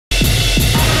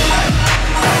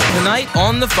tonight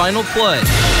on the Final Play. Huge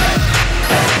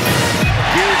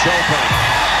opening.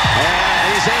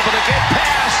 And he's able to get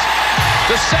past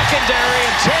the secondary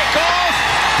and take off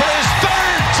for his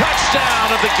third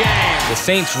touchdown of the game. The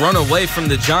Saints run away from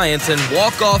the Giants and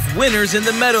walk off winners in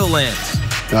the Meadowlands.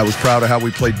 I was proud of how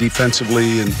we played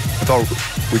defensively, and I thought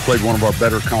we played one of our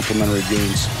better complementary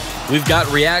games. We've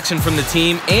got reaction from the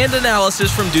team and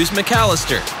analysis from Deuce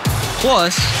McAllister.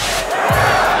 Plus,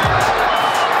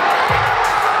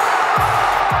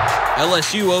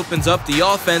 LSU opens up the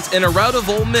offense in a rout of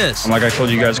Ole Miss. Like I told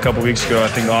you guys a couple weeks ago, I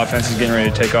think the offense is getting ready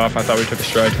to take off. I thought we took a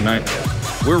stride tonight.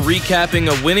 We're recapping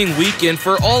a winning weekend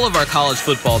for all of our college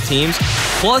football teams,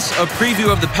 plus a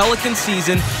preview of the Pelican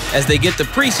season as they get the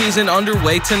preseason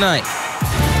underway tonight.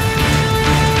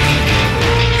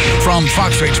 From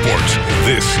Fox 8 Sports,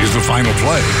 this is the Final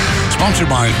Play, sponsored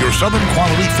by your Southern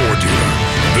Quality Ford dealer,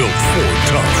 built Ford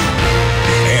tough,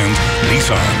 and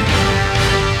Nissan.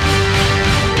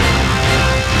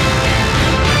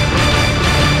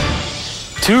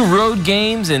 Two road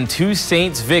games and two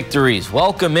Saints victories.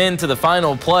 Welcome into the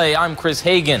Final Play. I'm Chris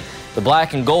Hagan. The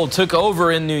black and gold took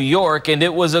over in New York, and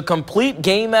it was a complete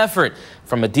game effort.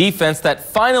 From a defense that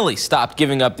finally stopped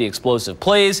giving up the explosive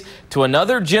plays to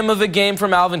another gem of a game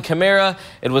from Alvin Kamara,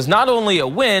 it was not only a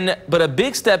win, but a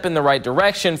big step in the right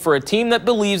direction for a team that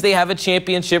believes they have a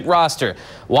championship roster.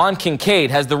 Juan Kincaid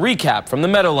has the recap from the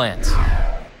Meadowlands.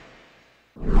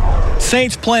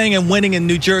 Saints playing and winning in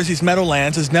New Jersey's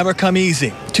Meadowlands has never come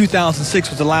easy. 2006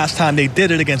 was the last time they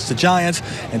did it against the Giants,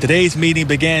 and today's meeting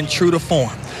began true to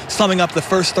form. Summing up the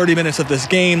first 30 minutes of this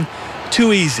game,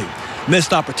 too easy.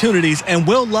 Missed opportunities, and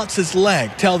Will Lutz's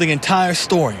leg tell the entire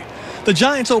story. The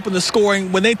Giants opened the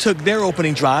scoring when they took their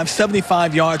opening drive,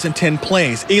 75 yards and 10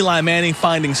 plays. Eli Manning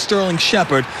finding Sterling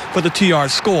Shepard for the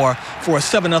 2-yard score for a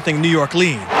 7-0 New York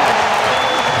lead.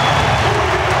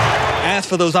 As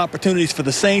for those opportunities for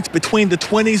the Saints, between the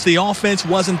 20s, the offense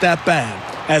wasn't that bad,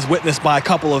 as witnessed by a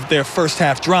couple of their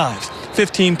first-half drives.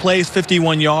 15 plays,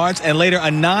 51 yards, and later a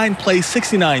 9-play,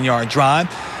 69-yard drive.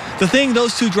 The thing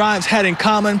those two drives had in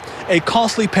common, a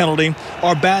costly penalty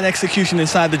or bad execution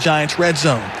inside the Giants' red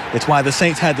zone. It's why the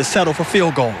Saints had to settle for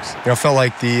field goals. I felt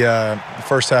like the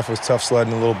first half was tough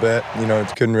sledding a little bit.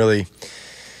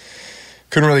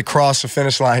 Couldn't really cross the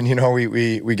finish line.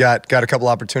 We got a couple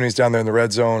opportunities down there in the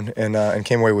red zone and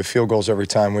came away with field goals every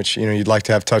time, which, you'd like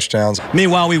to have touchdowns.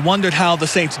 Meanwhile, we wondered how the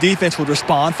Saints defense would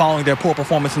respond following their poor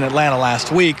performance in Atlanta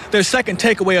last week. Their second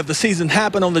takeaway of the season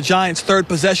happened on the Giants' third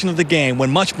possession of the game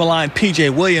when much maligned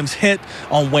P.J. Williams hit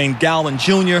on Wayne Gallman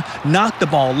Jr., knocked the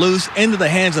ball loose into the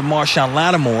hands of Marshawn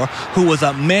Lattimore, who was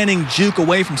a Manning juke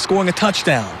away from scoring a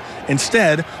touchdown.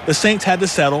 Instead, the Saints had to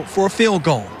settle for a field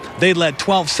goal. They led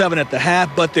 12-7 at the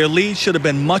half, but their lead should have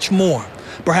been much more.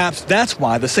 Perhaps that's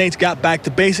why the Saints got back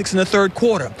to basics in the third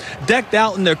quarter. Decked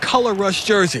out in their color rush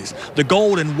jerseys, the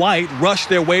gold and white rushed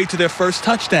their way to their first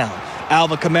touchdown.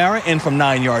 Alvin Kamara in from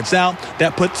 9 yards out.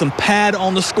 That put some pad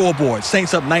on the scoreboard.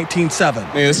 Saints up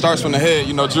 19-7. It starts from the head.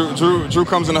 Drew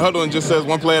comes in the huddle and just says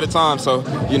one play at a time. So,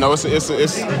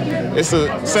 it's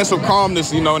a sense of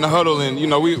calmness, in the huddle. And,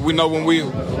 we know when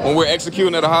we're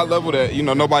executing at a high level that,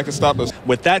 nobody can stop us.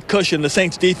 With that cushion, the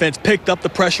Saints defense picked up the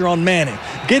pressure on Manning,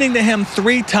 getting to him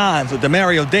 3 times, with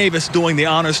Demario Davis doing the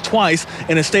honors twice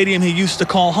in a stadium he used to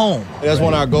call home. That's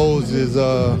one of our goals is,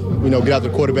 get out the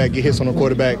quarterback, get hits on the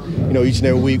quarterback. Each and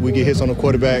every week we get hits on the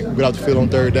quarterback, get out the field on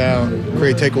third down,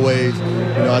 create takeaways.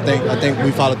 I think we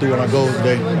followed through on our goals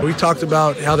today. We talked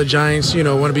about how the Giants,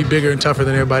 want to be bigger and tougher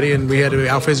than everybody, and we had to be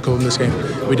out physical in this game.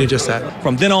 We did just that.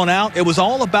 From then on out, it was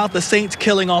all about the Saints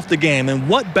killing off the game, and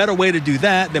what better way to do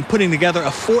that than putting together a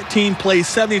 14-play,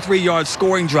 73-yard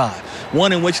scoring drive,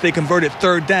 one in which they converted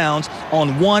third downs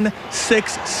on 1,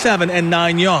 6, 7, and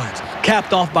 9 yards.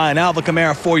 Capped off by an Alvin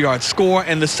Kamara 4-yard score,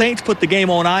 and the Saints put the game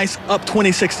on ice up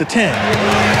 26-10.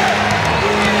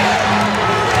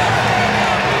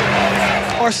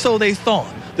 Or so they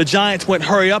thought. The Giants went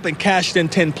hurry up and cashed in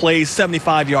 10 plays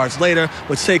 75 yards later,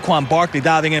 with Saquon Barkley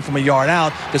diving in from a yard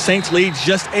out. The Saints lead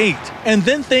just 8. And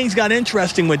then things got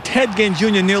interesting when Ted Ginn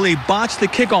Jr. nearly botched the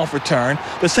kickoff return.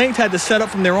 The Saints had to set up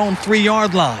from their own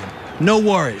 3-yard line. No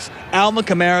worries. Alvin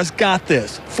Kamara's got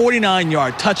this.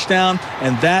 49-yard touchdown,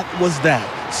 and that was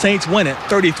that. Saints win it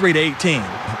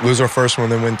 33-18. Lose our first one,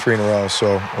 then win 3 in a row.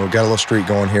 So we've got a little streak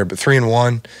going here. But 3-1,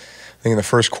 I think in the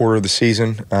first quarter of the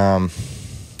season.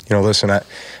 Listen,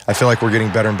 I feel like we're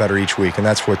getting better and better each week, and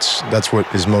that's what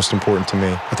is most important to me.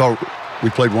 I thought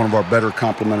we played one of our better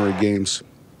complementary games.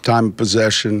 Time of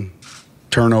possession,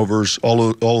 turnovers, all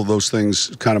of those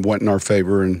things kind of went in our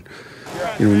favor. And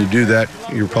when you do that,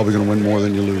 you're probably going to win more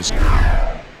than you lose.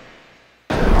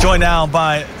 Joined now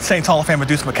by Saints Hall of Famer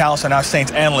Deuce McAllister and our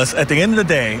Saints analyst. At the end of the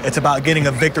day, it's about getting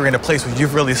a victory in a place where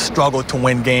you've really struggled to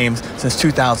win games since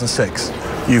 2006.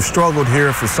 You've struggled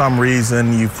here for some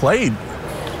reason. You've played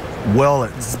well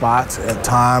at spots at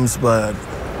times, but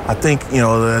I think, you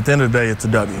know, at the end of the day, it's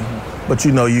a W. But,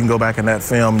 you know, you can go back in that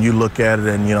film, you look at it,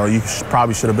 and, you know, you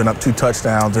probably should have been up 2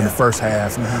 touchdowns in the first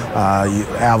half.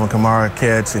 Alvin Kamara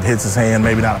catch, it hits his hand,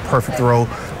 maybe not a perfect throw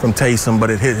from Taysom, but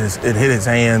it hit his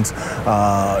hands.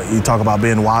 You talk about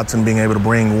Ben Watson being able to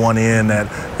bring one in that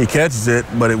he catches it,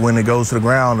 but when it goes to the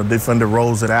ground, the defender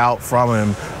rolls it out from him.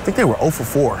 I think they were 0 for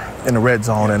 4 in the red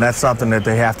zone, and that's something that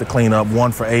they have to clean up.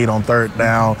 1 for 8 on third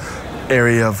down.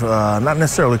 Area of not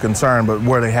necessarily concern, but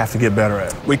where they have to get better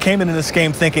at. We came into this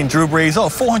game thinking Drew Brees,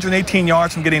 418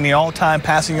 yards from getting the all-time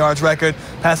passing yards record,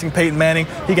 passing Peyton Manning.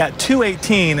 He got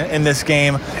 218 in this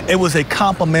game. It was a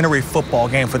complimentary football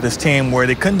game for this team where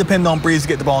they couldn't depend on Brees to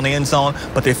get the ball in the end zone,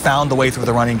 but they found the way through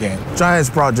the running game. Giants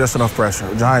brought just enough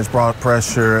pressure. Giants brought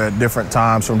pressure at different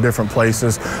times from different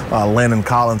places. Landon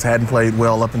Collins hadn't played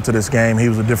well up into this game. He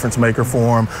was a difference maker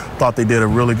for him. Thought they did a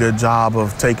really good job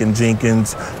of taking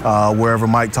Jenkins wherever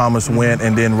Mike Thomas went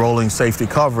and then rolling safety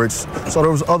coverage. So there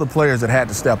was other players that had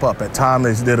to step up. At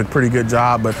times they did a pretty good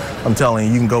job, but I'm telling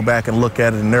you, you can go back and look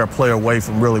at it and they're a player away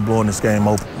from really blowing this game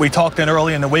open. We talked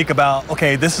early in the week about,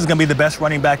 okay, this is going to be the best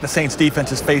running back the Saints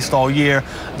defense has faced all year.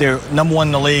 They're #1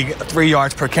 in the league, 3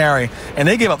 yards per carry, and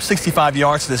they gave up 65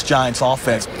 yards to this Giants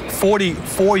offense,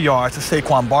 44 yards to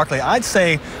Saquon Barkley. I'd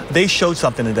say they showed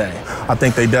something today. I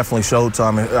think they definitely showed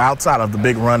something. Outside of the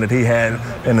big run that he had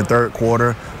in the third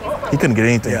quarter, he couldn't get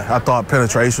anything. I thought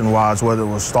penetration-wise, whether it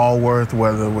was Stallworth,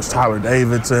 whether it was Tyler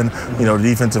Davidson, you know, the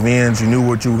defensive ends, you knew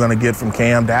what you were going to get from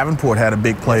Cam. Davenport had a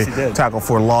big play, tackle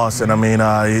for loss, and I mean,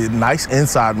 nice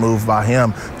inside move by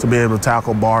him to be able to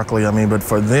tackle Barkley. I mean, but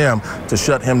for them to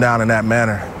shut him down in that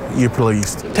manner, you're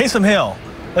pleased. Taysom Hill.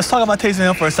 Let's talk about Taysom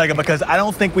Hill for a second, because I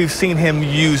don't think we've seen him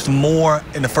used more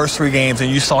in the first 3 games than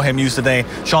you saw him used today.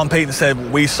 Sean Payton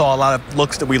said we saw a lot of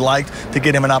looks that we liked to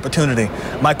get him an opportunity.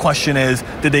 My question is,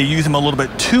 did they use him a little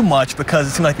bit too much because it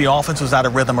seemed like the offense was out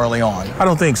of rhythm early on? I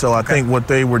don't think so. I think what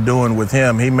they were doing with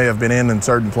him, he may have been in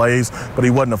certain plays, but he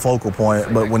wasn't a focal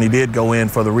point. But when he did go in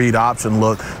for the read option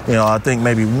look, you know, I think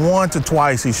maybe once or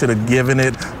twice he should have given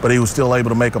it, but he was still able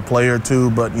to make a play or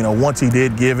two. But, you know, once he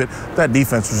did give it, that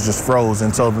defense was just froze.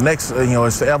 And so the next, you know,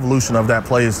 it's the evolution of that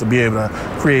play is to be able to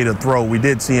create a throw. We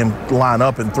did see him line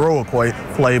up and throw a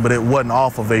play, but it wasn't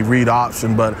off of a read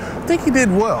option. But I think he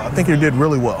did well. I think he did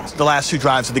really well. The last 2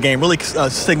 drives of the game really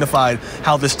signified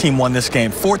how this team won this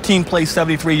game. 14-play,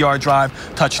 73-yard drive,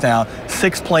 touchdown.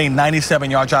 6-play,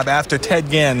 97-yard drive after Ted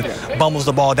Ginn bumbles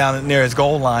the ball down near his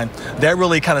goal line. That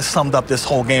really kind of summed up this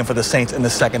whole game for the Saints in the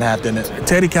second half, didn't it?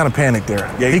 Teddy kind of panicked there.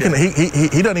 Yeah, he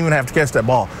doesn't even have to catch that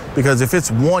ball, because if it's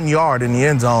 1 yard in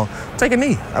the end zone, take a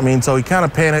knee. I mean, so he kind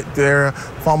of panicked there,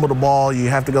 fumbled the ball. You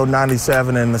have to go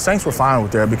 97, and the Saints were fine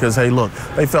with that because, hey, look,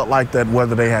 they felt like that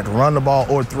whether they had to run the ball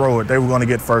or throw it, they were going to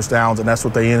get first downs, and that's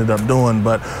what they ended up doing.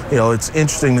 But, you know, it's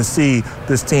interesting to see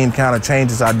this team kind of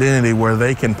change its identity where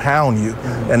they can pound you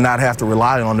and not have to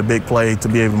rely on the big play to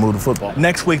be able to move the football.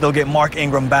 Next week, they'll get Mark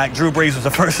Ingram back. Drew Brees was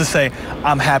the first to say,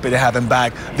 I'm happy to have him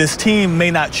back. This team may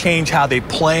not change how they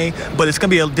play, but it's going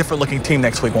to be a different-looking team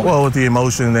next week, won't it? Well, with the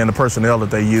emotion and the personnel that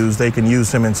they use, they can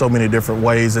use him in so many different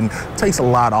ways, and it takes a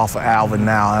lot off of Alvin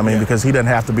now. I mean, because he doesn't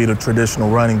have to be the traditional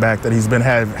running back that he's been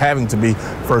having to be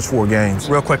first 4 games.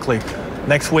 Real quickly,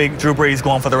 next week, Drew Brees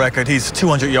going for the record. He's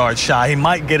 200 yards shy. He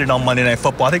might get it on Monday Night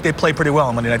Football. I think they play pretty well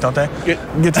on Monday night, don't they?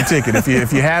 Get your ticket.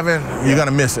 If you haven't, you're going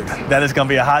to miss it. That is going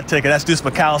to be a hot ticket. That's Deuce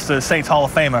McAllister, Saints Hall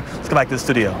of Famer. Let's go back to the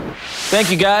studio.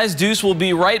 Thank you, guys. Deuce will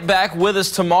be right back with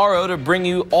us tomorrow to bring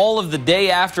you all of the day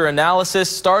after analysis,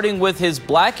 starting with his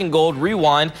Black and Gold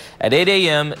Rewind at 8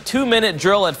 a.m., 2-minute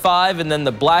drill at 5, and then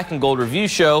the Black and Gold Review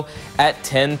Show at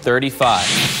 10:35.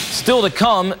 Still to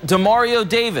come, Demario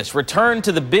Davis returned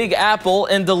to the Big Apple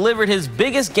and delivered his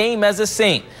biggest game as a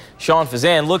Saint. Sean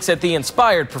Fazan looks at the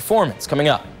inspired performance coming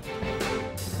up.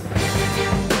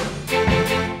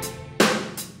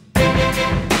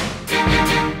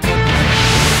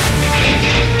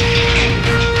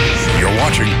 You're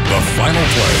watching The Final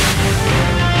Play.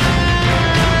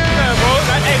 Yeah, bro.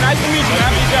 Hey, nice to meet you, man.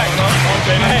 I'll be back, bro.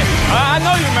 Hey, I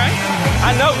know you, man.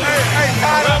 I know you. Hey,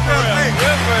 tired out there, man.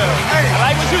 Real for real. Hey. I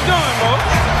like what you're doing, bro.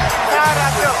 Tired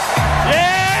out there.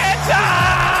 Yeah,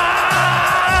 tired!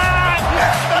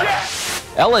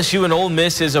 LSU and Ole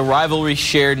Miss is a rivalry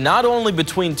shared not only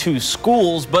between 2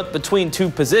 schools, but between 2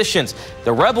 positions,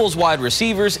 the Rebels wide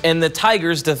receivers and the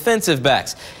Tigers defensive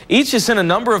backs. Each has sent a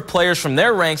number of players from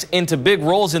their ranks into big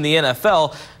roles in the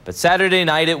NFL, but Saturday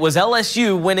night it was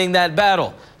LSU winning that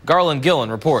battle. Garland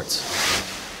Gillen reports.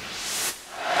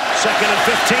 2nd and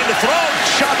 15 to throw.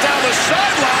 Shot down the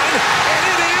sideline, and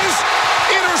it is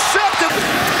intercepted.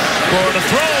 Florida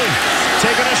throw,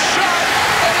 taking a shot,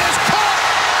 and it is caught.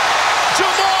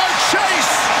 Jamar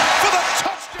Chase for the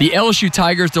touchdown. The LSU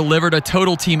Tigers delivered a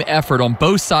total team effort on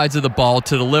both sides of the ball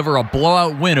to deliver a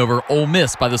blowout win over Ole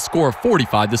Miss by the score of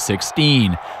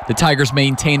 45-16. The Tigers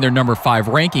maintained their number 5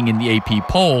 ranking in the AP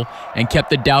poll and kept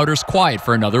the doubters quiet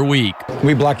for another week.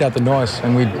 We blacked out the noise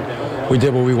and we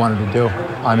did what we wanted to do.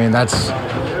 I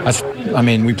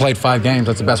mean, we played 5 games.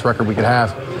 That's the best record we could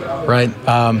have, right?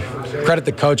 Credit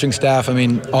the coaching staff. I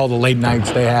mean, all the late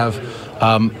nights they have.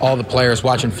 All the players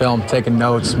watching film, taking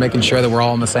notes, making sure that we're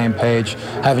all on the same page,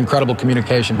 have incredible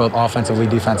communication both offensively,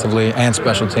 defensively, and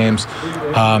special teams.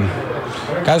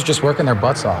 Guys are just working their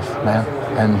butts off, man,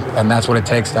 and that's what it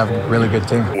takes to have a really good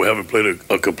team. We haven't played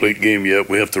a complete game yet.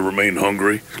 We have to remain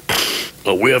hungry.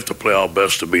 We have to play our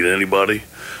best to beat anybody.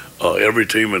 Every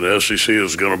team in the SEC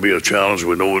is going to be a challenge.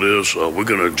 We know it is. We're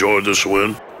going to enjoy this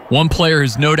win. One player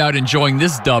who's no doubt enjoying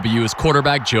this W is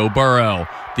quarterback Joe Burrow.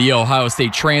 The Ohio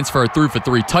State transfer threw for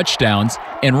 3 touchdowns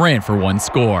and ran for 1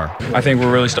 score. I think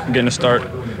we're really starting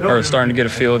to get a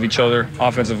feel of each other.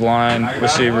 Offensive line,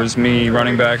 receivers, me,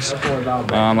 running backs.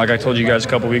 Like I told you guys a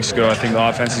couple weeks ago, I think the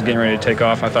offense is getting ready to take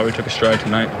off. I thought we took a stride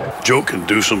tonight. Joe can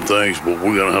do some things, but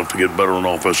we're going to have to get better on the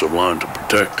offensive line to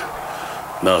protect.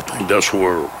 Now, I think that's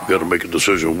where we got to make a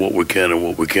decision what we can and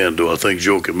what we can't do. I think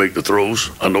Joe can make the throws.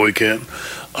 I know he can.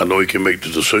 I know he can make the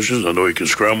decisions. I know he can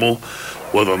scramble.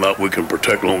 Whether or not we can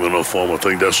protect long enough for him, I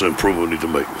think that's an improvement we need to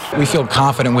make. We feel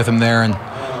confident with him there,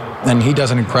 and he does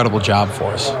an incredible job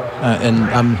for us. And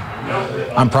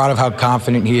I'm proud of how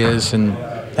confident he is and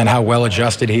how well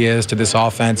adjusted he is to this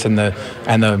offense and the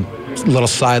little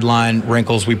sideline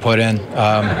wrinkles we put in.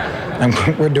 And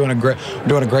we're doing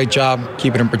a great job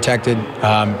keeping him protected,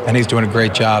 and he's doing a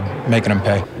great job making him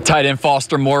pay. Tight end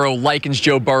Foster Morrow likens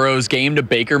Joe Burrow's game to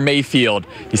Baker Mayfield.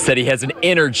 He said he has an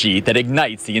energy that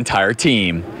ignites the entire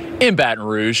team. In Baton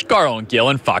Rouge, Garland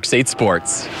Gillen, Fox 8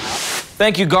 Sports.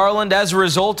 Thank you, Garland. As a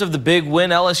result of the big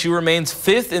win, LSU remains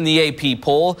 5th in the AP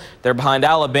poll. They're behind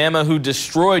Alabama, who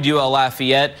destroyed UL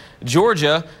Lafayette,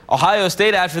 Georgia, Ohio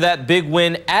State after that big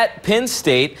win at Penn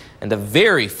State, and a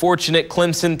very fortunate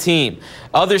Clemson team.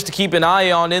 Others to keep an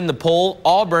eye on in the poll,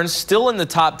 Auburn still in the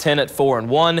top 10 at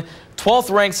 4-1.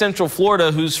 12th ranked Central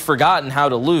Florida, who's forgotten how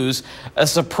to lose. A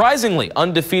surprisingly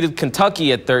undefeated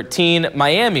Kentucky at 13.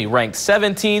 Miami ranked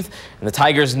 17th. And the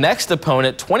Tigers' next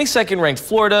opponent, 22nd ranked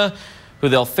Florida, who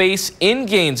they'll face in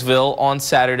Gainesville on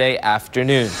Saturday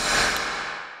afternoon.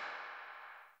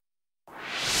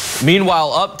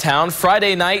 Meanwhile, uptown,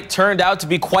 Friday night turned out to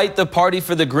be quite the party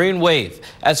for the Green Wave.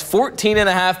 As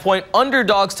 14.5-point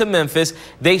underdogs to Memphis,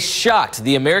 they shocked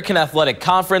the American Athletic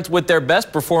Conference with their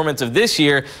best performance of this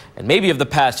year and maybe of the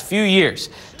past few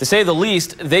years. To say the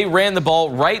least, they ran the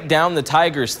ball right down the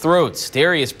Tigers' throats.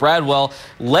 Darius Bradwell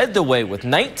led the way with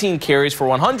 19 carries for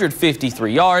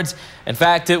 153 yards. In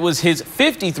fact, it was his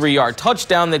 53-yard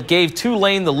touchdown that gave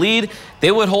Tulane the lead they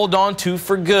would hold on to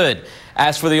for good.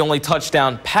 As for the only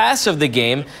touchdown pass of the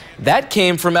game, that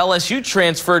came from LSU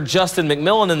transfer Justin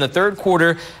McMillan in the 3rd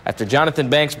quarter after Jonathan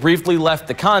Banks briefly left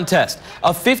the contest.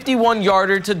 A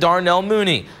 51-yarder to Darnell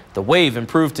Mooney. The Wave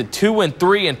improved to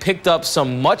 2-3 and picked up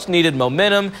some much-needed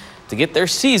momentum to get their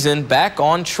season back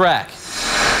on track.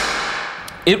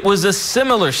 It was a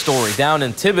similar story down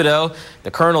in Thibodaux. The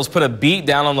Colonels put a beat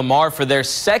down on Lamar for their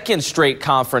 2nd straight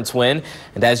conference win.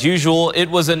 And as usual, it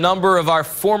was a number of our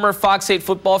former Fox 8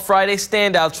 Football Friday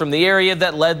standouts from the area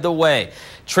that led the way.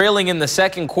 Trailing in the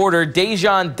 2nd quarter,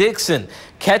 Dejon Dixon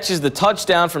catches the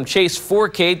touchdown from Chase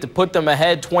Forcade to put them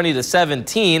ahead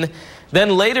 20-17.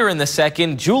 Then later in the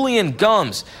 2nd, Julian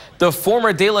Gums, the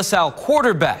former De La Salle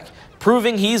quarterback,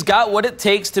 proving he's got what it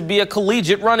takes to be a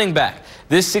collegiate running back.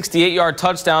 This 68-yard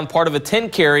touchdown, part of a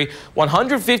 10-carry,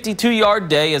 152-yard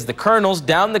day as the Colonels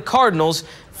down the Cardinals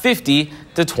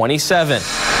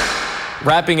 50-27.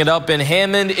 Wrapping it up in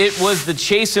Hammond, it was the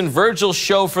Chase and Virgil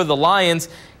show for the Lions.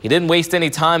 He didn't waste any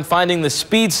time finding the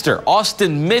speedster,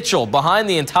 Austin Mitchell, behind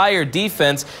the entire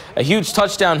defense. A huge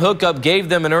touchdown hookup gave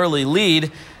them an early lead,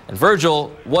 and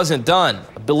Virgil wasn't done.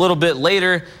 A little bit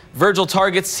later, Virgil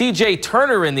targets C.J.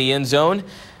 Turner in the end zone.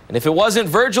 And if it wasn't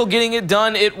Virgil getting it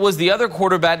done, it was the other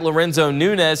quarterback, Lorenzo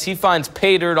Nunez. He finds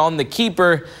pay dirt on the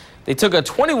keeper. They took a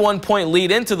 21-point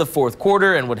lead into the 4th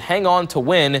quarter and would hang on to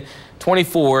win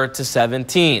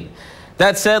 24-17.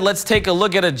 That said, let's take a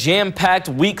look at a jam-packed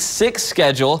Week 6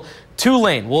 schedule.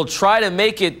 Tulane will try to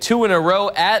make it 2 in a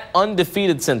row at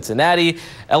undefeated Cincinnati.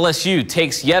 LSU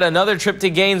takes yet another trip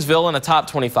to Gainesville in a top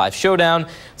 25 showdown.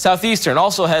 Southeastern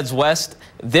also heads west.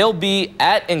 They'll be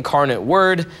at Incarnate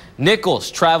Word. Nichols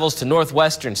travels to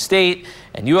Northwestern State,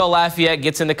 and UL Lafayette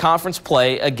gets into conference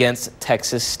play against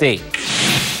Texas State.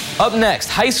 Up next,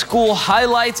 high school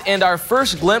highlights and our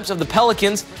first glimpse of the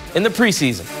Pelicans in the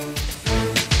preseason.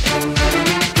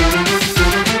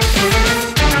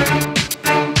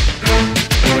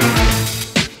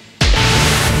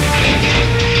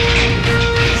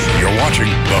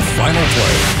 The Final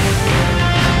Play.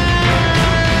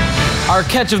 Our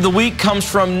catch of the week comes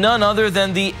from none other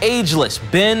than the ageless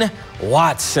Ben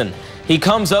Watson. He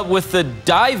comes up with the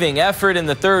diving effort in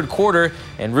the third quarter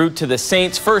en route to the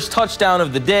Saints' first touchdown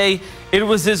of the day. It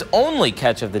was his only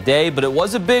catch of the day, but it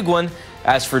was a big one.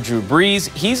 As for Drew Brees,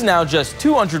 he's now just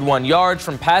 201 yards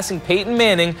from passing Peyton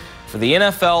Manning for the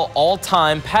NFL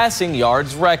all-time passing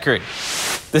yards record.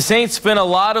 The Saints spent a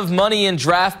lot of money in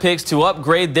draft picks to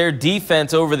upgrade their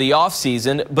defense over the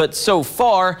offseason, but so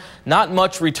far, not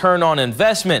much return on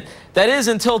investment. That is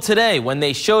until today, when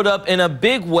they showed up in a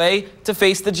big way to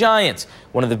face the Giants.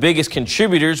 One of the biggest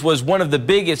contributors was one of the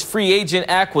biggest free agent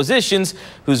acquisitions,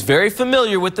 who's very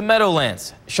familiar with the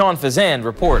Meadowlands. Sean Fazan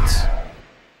reports.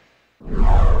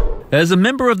 As a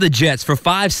member of the Jets for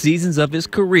 5 seasons of his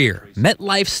career,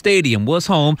 MetLife Stadium was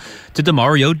home to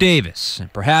Demario Davis.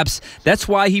 And perhaps that's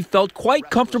why he felt quite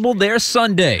comfortable there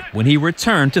Sunday when he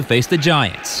returned to face the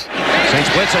Giants. Saints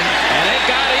blitzing, and it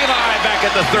got Eli back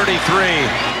at the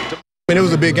 33. It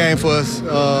was a big game for us,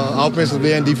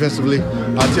 offensively and defensively.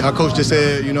 Our coach just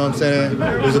said, you know what I'm saying,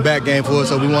 it was a bad game for us,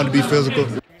 so we wanted to be physical.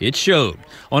 It showed.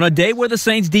 On a day where the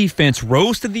Saints defense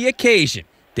rose to the occasion,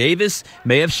 Davis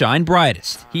may have shined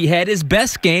brightest. He had his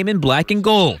best game in black and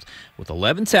gold, with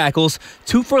 11 tackles,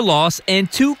 2 for loss,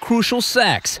 and 2 crucial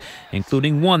sacks,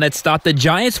 including one that stopped the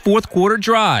Giants' fourth-quarter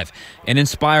drive and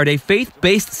inspired a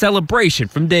faith-based celebration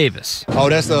from Davis. Oh,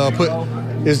 that's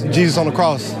it's Jesus on the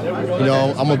cross. You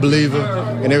know, I'm a believer,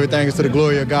 and everything is to the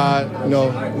glory of God, you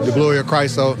know, the glory of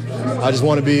Christ. So I just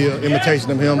want to be an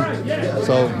imitation of him.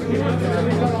 So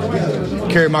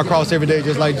carry my cross every day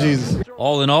just like Jesus.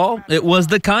 All in all, it was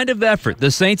the kind of effort the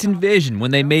Saints envisioned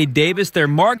when they made Davis their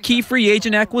marquee free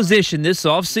agent acquisition this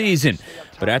offseason.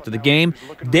 But after the game,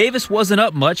 Davis wasn't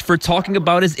up much for talking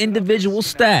about his individual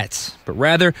stats, but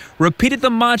rather repeated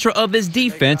the mantra of his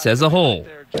defense as a whole.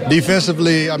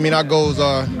 Defensively, I mean, our goals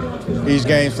are each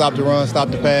game, stop the run, stop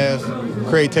the pass,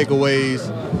 create takeaways,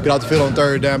 get out the field on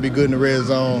third down, be good in the red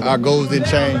zone. Our goals didn't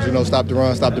change, you know, stop the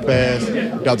run, stop the pass,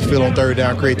 get out the field on third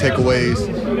down, create takeaways.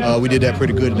 We did that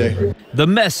pretty good today. The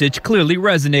message clearly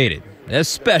resonated,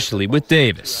 especially with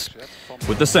Davis.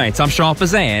 With the Saints, I'm Sean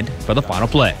Fazan for the Final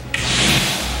Play.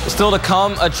 Still to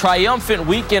come, a triumphant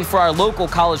weekend for our local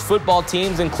college football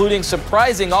teams, including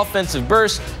surprising offensive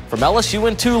bursts from LSU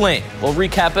and Tulane. We'll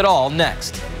recap it all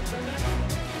next.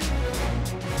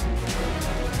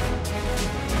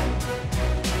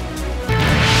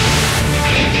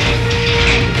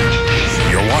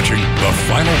 You're watching the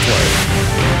Final Play.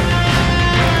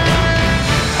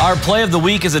 Our play of the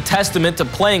week is a testament to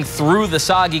playing through the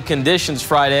soggy conditions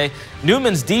Friday.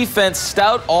 Newman's defense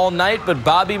stout all night, but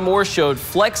Bobby Moore showed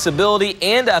flexibility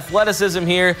and athleticism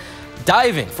here,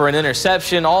 diving for an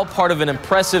interception, all part of an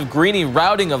impressive greeny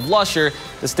routing of Lusher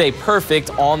to stay perfect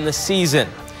on the season.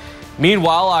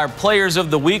 Meanwhile, our players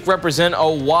of the week represent a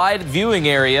wide viewing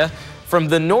area. From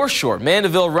the North Shore,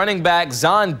 Mandeville running back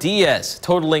Zon Diaz,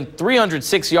 totaling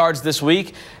 306 yards this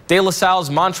week. De La Salle's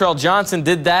Montrell Johnson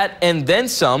did that and then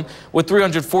some with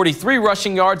 343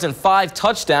 rushing yards and 5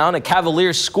 touchdowns, a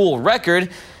Cavaliers school record.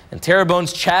 And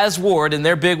Terrebonne's Chaz Ward in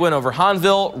their big win over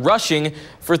Hanville, rushing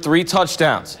for 3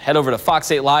 touchdowns. Head over to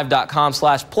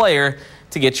fox8live.com/player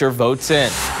to get your votes in.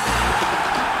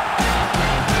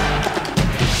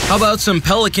 How about some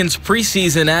Pelicans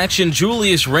preseason action?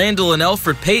 Julius Randle and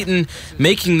Elfrid Payton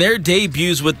making their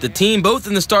debuts with the team, both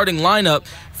in the starting lineup.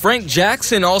 Frank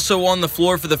Jackson also on the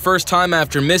floor for the first time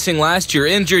after missing last year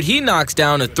injured. He knocks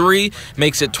down a 3,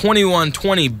 makes it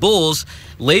 21-20 Bulls.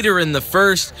 Later in the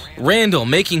first, Randle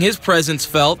making his presence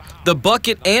felt. The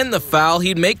bucket and the foul.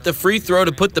 He'd make the free throw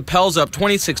to put the Pels up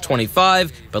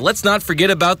 26-25. But let's not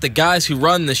forget about the guys who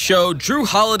run the show. Drew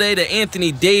Holiday to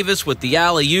Anthony Davis with the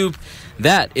alley-oop.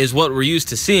 That is what we're used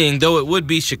to seeing, though it would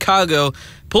be Chicago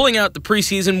pulling out the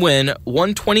preseason win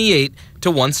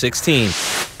 128-116.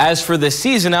 As for the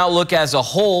season outlook as a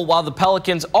whole, while the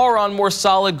Pelicans are on more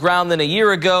solid ground than a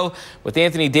year ago, with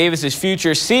Anthony Davis's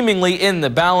future seemingly in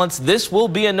the balance, this will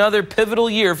be another pivotal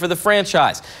year for the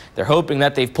franchise. They're hoping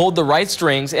that they've pulled the right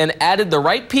strings and added the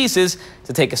right pieces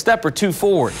to take a step or two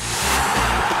forward.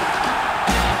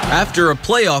 After a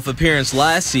playoff appearance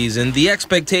last season, the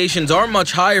expectations are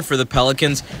much higher for the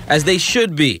Pelicans, as they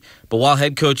should be. But while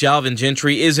head coach Alvin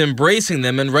Gentry is embracing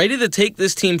them and ready to take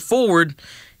this team forward,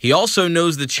 he also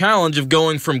knows the challenge of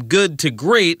going from good to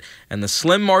great and the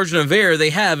slim margin of error they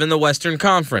have in the Western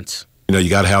Conference. You know, you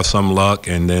got to have some luck,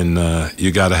 and then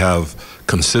you got to have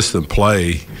consistent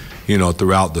play, you know,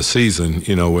 throughout the season,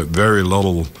 you know, with very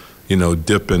little, you know,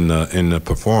 dip in the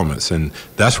performance, and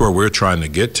that's where we're trying to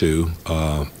get to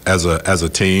as a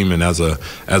team and as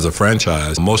a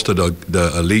franchise. Most of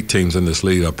the elite teams in this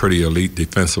league are pretty elite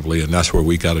defensively, and that's where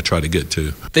we got to try to get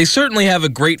to. They certainly have a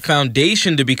great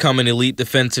foundation to become an elite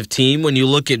defensive team when you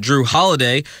look at Drew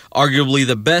Holiday, arguably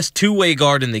the best two-way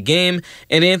guard in the game,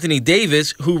 and Anthony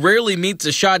Davis, who rarely meets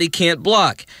a shot he can't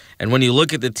block. And when you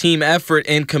look at the team effort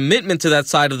and commitment to that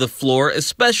side of the floor,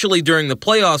 especially during the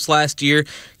playoffs last year,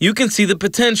 you can see the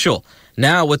potential.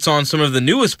 Now it's on some of the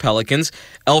newest Pelicans,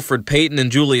 Elfrid Payton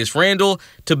and Julius Randle,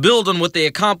 to build on what they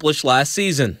accomplished last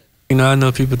season. You know, I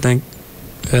know people think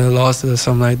they lost or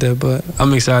something like that, but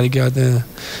I'm excited to get out there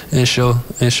and show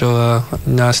you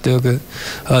know, I still could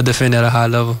defend at a high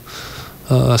level.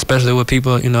 Especially with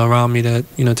people, you know, around me that,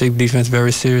 you know, take defense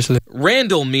very seriously.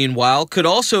 Randle, meanwhile, could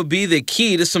also be the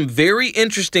key to some very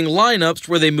interesting lineups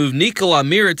where they move Nikola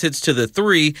Mirotic to the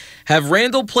 3, have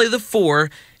Randle play the 4,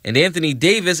 and Anthony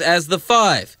Davis as the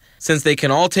 5. Since they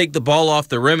can all take the ball off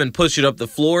the rim and push it up the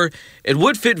floor, it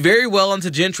would fit very well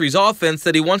into Gentry's offense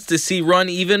that he wants to see run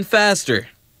even faster.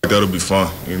 That'll be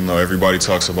fun. You know, everybody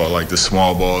talks about like the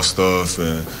small ball stuff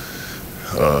and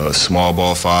small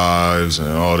ball fives and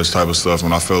all this type of stuff,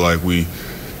 and I feel like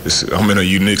I'm in a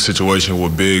unique situation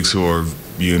with bigs who are,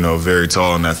 you know, very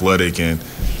tall and athletic and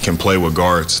can play with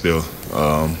guards still.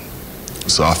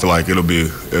 So I feel like it'll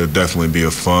definitely be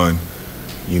a fun,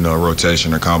 you know,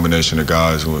 rotation or combination of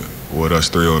guys with us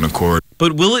three on the court.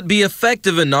 But will it be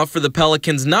effective enough for the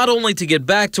Pelicans not only to get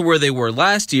back to where they were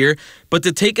last year, but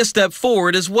to take a step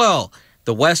forward as well?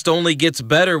 The West only gets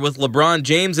better with LeBron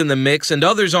James in the mix and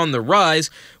others on the rise,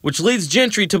 which leads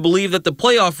Gentry to believe that the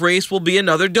playoff race will be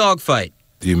another dogfight.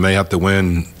 You may have to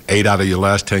win 8 out of your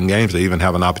last 10 games to even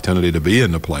have an opportunity to be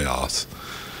in the playoffs.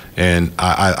 And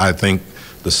I think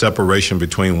the separation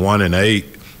between 1 and 8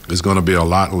 is going to be a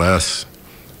lot less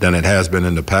than it has been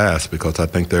in the past, because I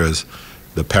think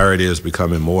the parity is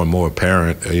becoming more and more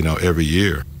apparent, you know, every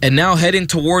year. And now heading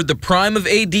toward the prime of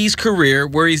AD's career,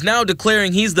 where he's now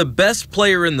declaring he's the best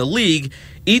player in the league,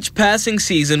 each passing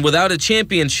season without a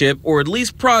championship or at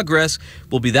least progress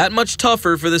will be that much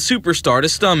tougher for the superstar to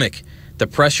stomach. The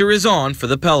pressure is on for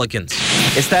the Pelicans.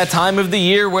 It's that time of the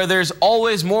year where there's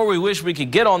always more we wish we could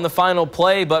get on the final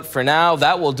play, but for now,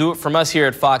 that will do it from us here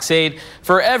at Fox 8.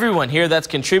 For everyone here that's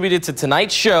contributed to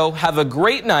tonight's show, have a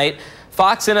great night.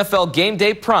 Fox NFL Game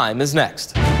Day Prime is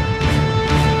next.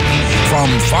 From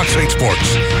Fox 8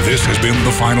 Sports, this has been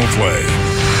The Final Play.